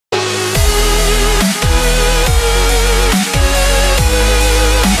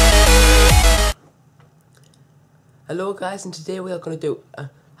Hello guys, and today we are going to do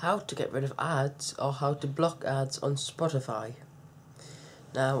how to get rid of ads or how to block ads on Spotify.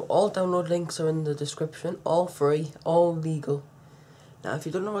 Now all download links are in the description, all free, all legal. Now if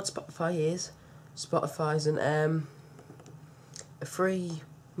you don't know what Spotify is, Spotify is a free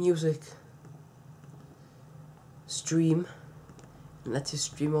music stream and lets you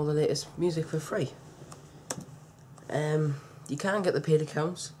stream all the latest music for free. You can get the paid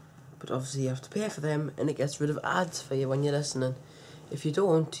accounts, but obviously you have to pay for them, and it gets rid of ads for you when you're listening. If you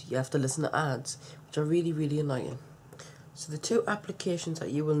don't, you have to listen to ads, which are really, really annoying. So the two applications that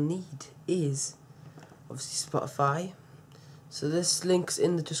you will need is obviously Spotify. So this link's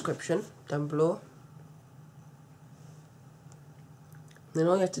in the description down below. Then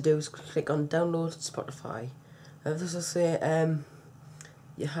all you have to do is click on download Spotify. Now this will say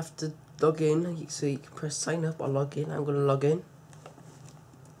you have to log in, so you can press sign up or log in. I'm going to log in.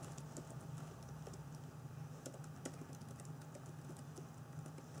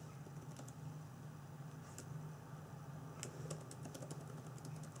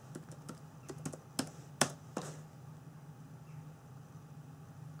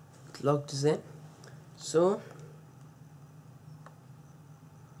 Logged us in, so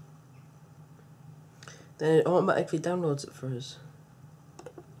then it automatically downloads it for us.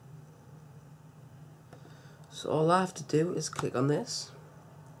 So all I have to do is click on this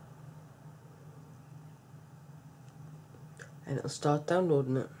and it'll start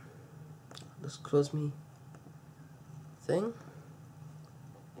downloading it. Just close me thing.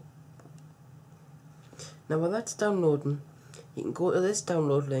 Now while that's downloading, you can go to this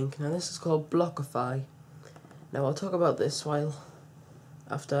download link. Now this is called Blockify. Now I'll talk about this while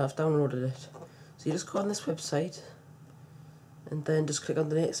after I've downloaded it. So you just go on this website and then just click on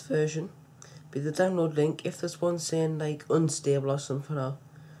the latest version. Be the download link. If there's one saying like unstable or something, or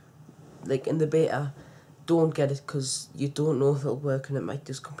like in the beta, don't get it because you don't know if it'll work and it might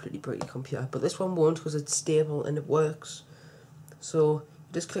just completely break your computer. But this one won't because it's stable and it works. So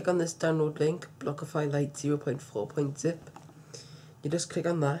you just click on this download link, Blockify Lite 0.4.zip. You just click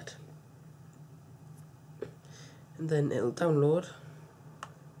on that and then it'll download,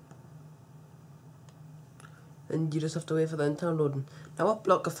 and you just have to wait for that downloading. Now what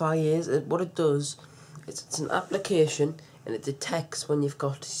Blockify is, what it does is it's an application and it detects when you've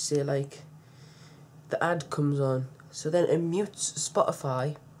got, say like, the ad comes on. So then it mutes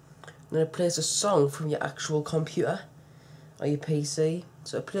Spotify and then it plays a song from your actual computer or your PC.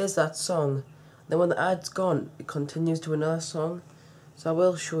 So it plays that song, then when the ad's gone it continues to another song. So I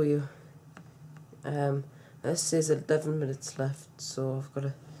will show you. This says 11 minutes left, so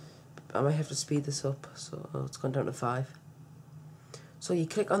I might have to speed this up, so it's gone down to 5. So you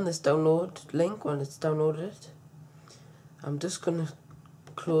click on this download link when it's downloaded it. I'm just going to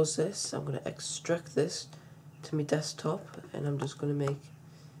close this. I'm going to extract this to my desktop, and I'm just going to make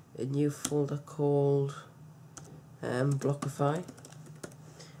a new folder called Blockify. And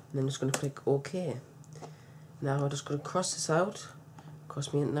then I'm just going to click OK. Now I'm just going to cross this out,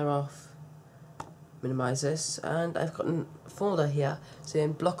 cross my internet off, minimize this, and I've got a folder here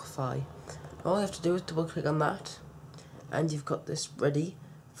saying Blockify. All you have to do is double click on that and you've got this ready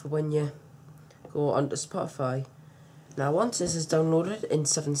for when you go onto Spotify. Now once this is downloaded in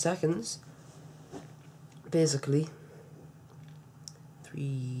 7 seconds, basically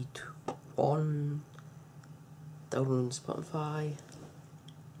 3, 2, 1, download Spotify.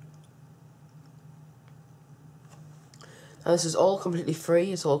 Now this is all completely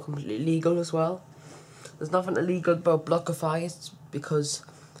free, it's all completely legal as well. There's nothing illegal about Blockify, it's because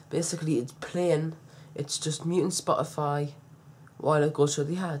basically it's plain, it's just muting Spotify while it goes through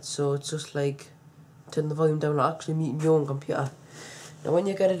the ads. So it's just like turn the volume down or actually muting your own computer. Now when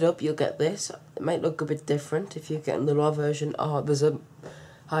you get it up, you'll get this. It might look a bit different if you're getting the raw version, or there's a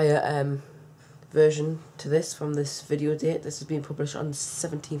higher version to this from this video date. This has been published on the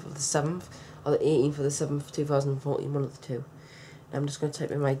 17th of the 7th or the 18th of the 7th, 2014, one of the two. I'm just going to type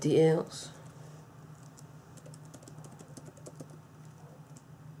in my details.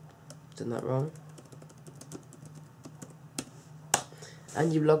 Done that wrong.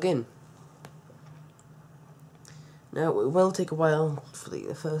 And you log in. Now it will take a while for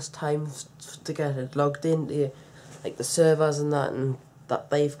the first time to get it logged in, like the servers and that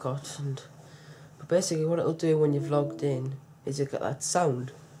they've got. But basically what it'll do when you've logged in is you'll get that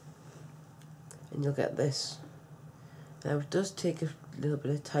sound and you'll get this. Now it does take a little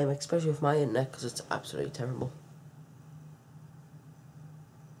bit of time, especially with my internet, because it's absolutely terrible.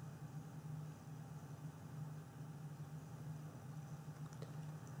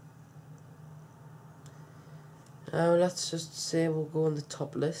 Now let's just say we'll go on the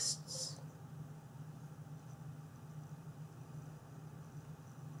top lists.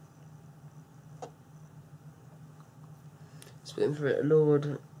 waiting for it to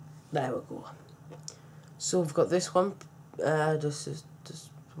load. There we go. So we've got this one. Just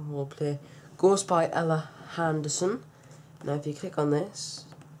more play. Ghost by Ella Henderson. Now if you click on this,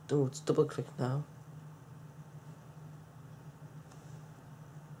 oh, it's double click now.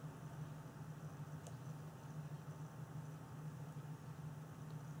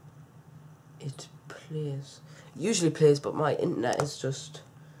 It plays. It usually plays, but my internet is just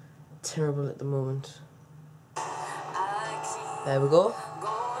terrible at the moment. There we go.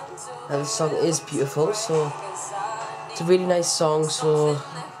 Now the song is beautiful, so it's a really nice song, so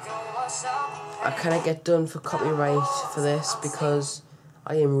I kind of get done for copyright for this because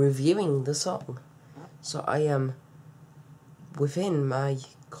I am reviewing the song. So I am within my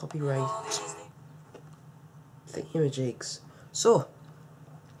copyright thingamajigs. So,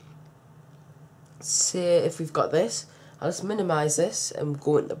 say if we've got this, I'll just minimize this and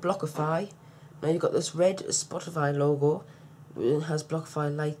go into Blockify. Now you've got this red Spotify logo. It has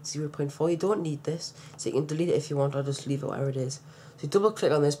Blockify Lite 0.4. You don't need this, so you can delete it if you want, or just leave it where it is. So you double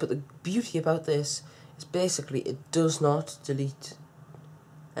click on this, but the beauty about this is basically it does not delete.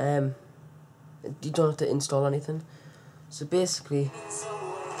 You don't have to install anything. So basically,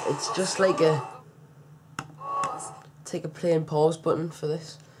 it's just like take a play and pause button for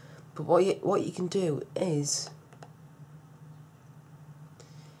this. But what you can do is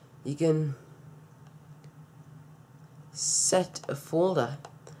you can set a folder.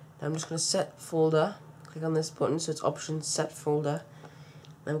 Now I'm just going to set folder. Click on this button, so it's option set folder.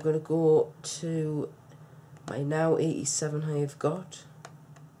 I'm going to go to my now 87 I've got,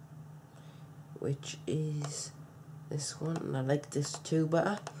 which is this one, and I like this too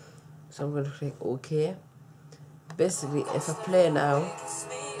better, so I'm going to click OK. Basically, if I play now,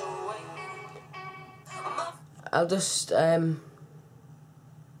 I'll just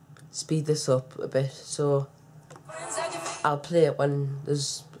speed this up a bit, so I'll play it when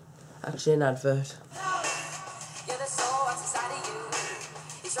there's actually an advert.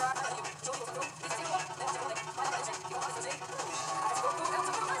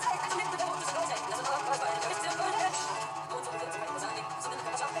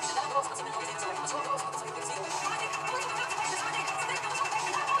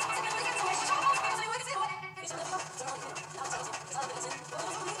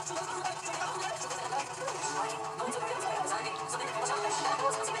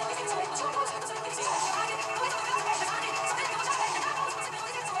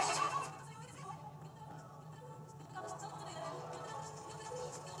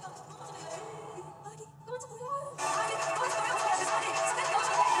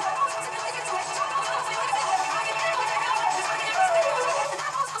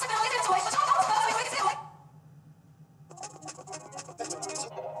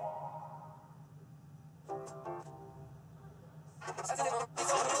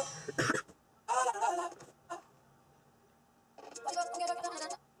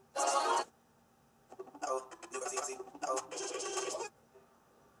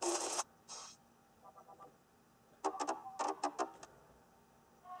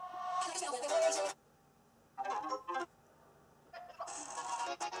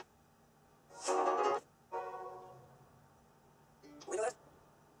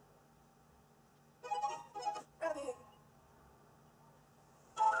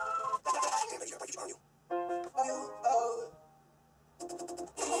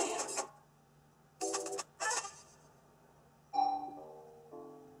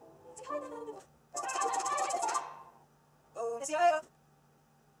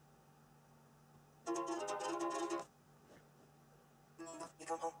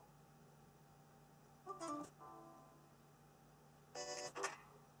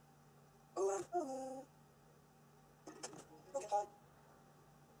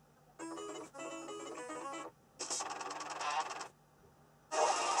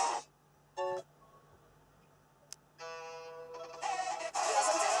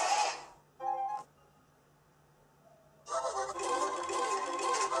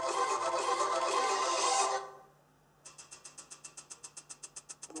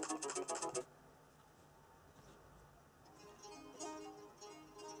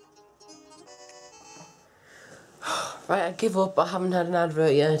 Right, I give up. I haven't had an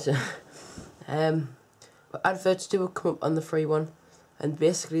advert yet. But adverts do come up on the free one, and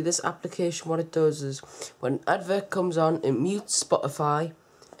basically this application, what it does is when an advert comes on, it mutes Spotify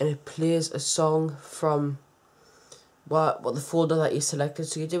and it plays a song from what the folder that you selected.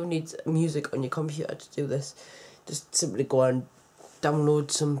 So you do need music on your computer to do this. Just simply go and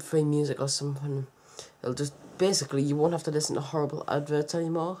download some free music or something. It'll just basically, you won't have to listen to horrible adverts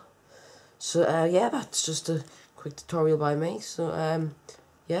anymore. So yeah, that's just a quick tutorial by me. So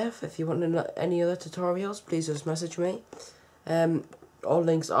yeah, if you want any other tutorials, please just message me. All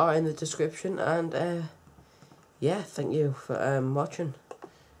links are in the description, and yeah, thank you for watching.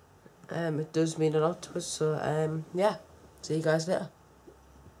 It does mean a lot to us, so yeah, see you guys later.